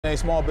A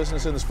small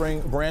business in the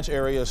Spring Branch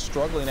area is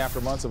struggling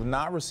after months of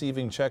not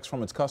receiving checks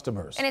from its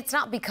customers. And it's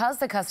not because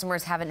the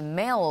customers haven't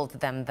mailed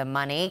them the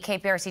money.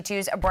 KPRC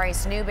 2's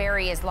Bryce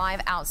Newberry is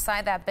live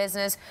outside that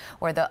business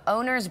where the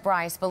owners,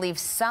 Bryce, believe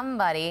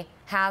somebody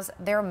has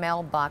their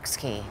mailbox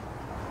key.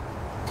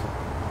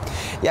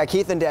 Yeah,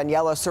 Keith and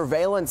Daniela,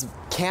 surveillance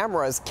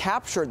cameras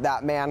captured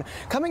that man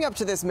coming up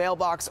to this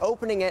mailbox,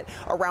 opening it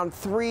around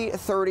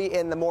 3:30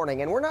 in the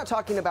morning. And we're not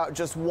talking about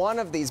just one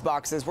of these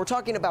boxes. We're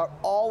talking about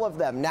all of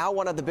them. Now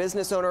one of the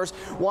business owners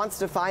wants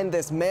to find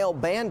this mail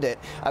bandit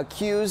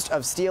accused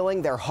of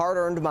stealing their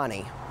hard-earned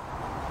money.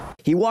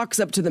 He walks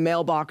up to the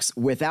mailbox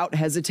without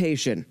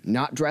hesitation,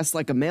 not dressed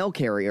like a mail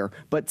carrier,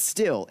 but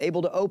still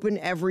able to open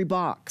every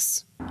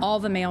box. All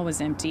the mail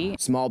was empty.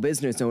 Small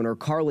business owner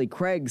Carly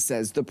Craig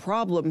says the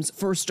problems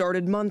first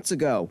started months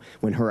ago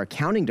when her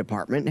accounting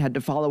department had to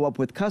follow up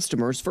with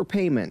customers for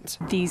payment.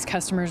 These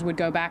customers would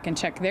go back and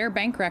check their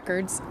bank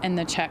records, and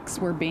the checks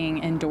were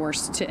being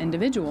endorsed to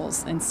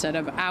individuals instead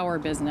of our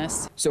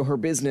business. So her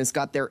business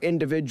got their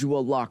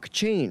individual lock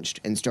changed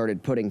and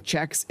started putting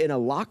checks in a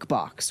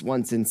lockbox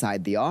once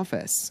inside the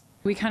office.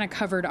 We kind of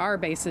covered our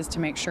bases to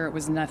make sure it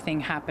was nothing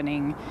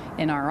happening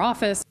in our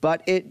office.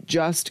 But it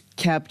just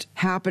kept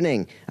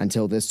happening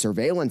until this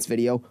surveillance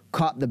video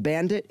caught the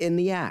bandit in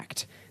the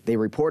act. They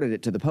reported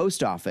it to the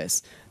post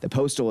office. The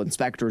postal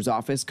inspector's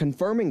office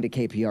confirming to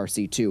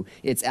KPRC2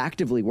 it's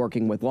actively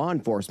working with law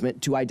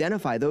enforcement to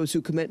identify those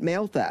who commit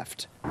mail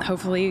theft.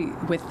 Hopefully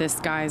with this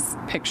guy's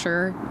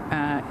picture,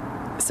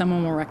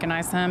 someone will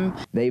recognize him.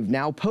 They've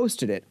now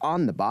posted it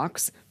on the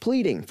box,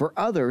 pleading for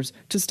others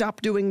to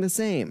stop doing the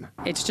same.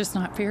 It's just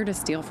not fair to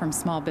steal from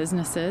small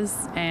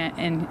businesses.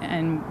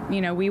 And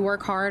you know, we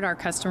work hard, our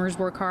customers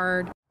work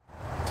hard.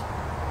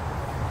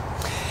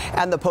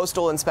 And the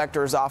postal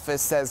inspector's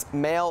office says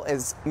mail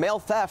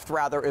theft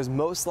is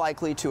most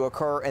likely to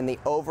occur in the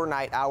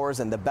overnight hours,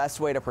 and the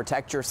best way to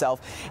protect yourself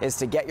is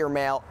to get your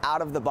mail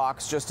out of the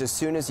box just as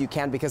soon as you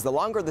can, because the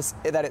longer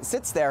that it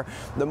sits there,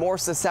 the more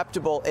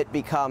susceptible it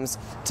becomes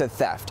to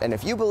theft. And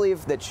if you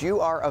believe that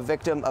you are a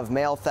victim of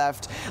mail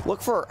theft,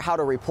 look for how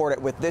to report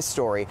it with this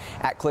story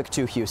at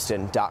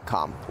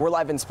click2houston.com. We're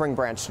live in Spring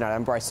Branch tonight.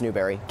 I'm Bryce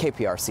Newberry,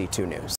 KPRC 2 News.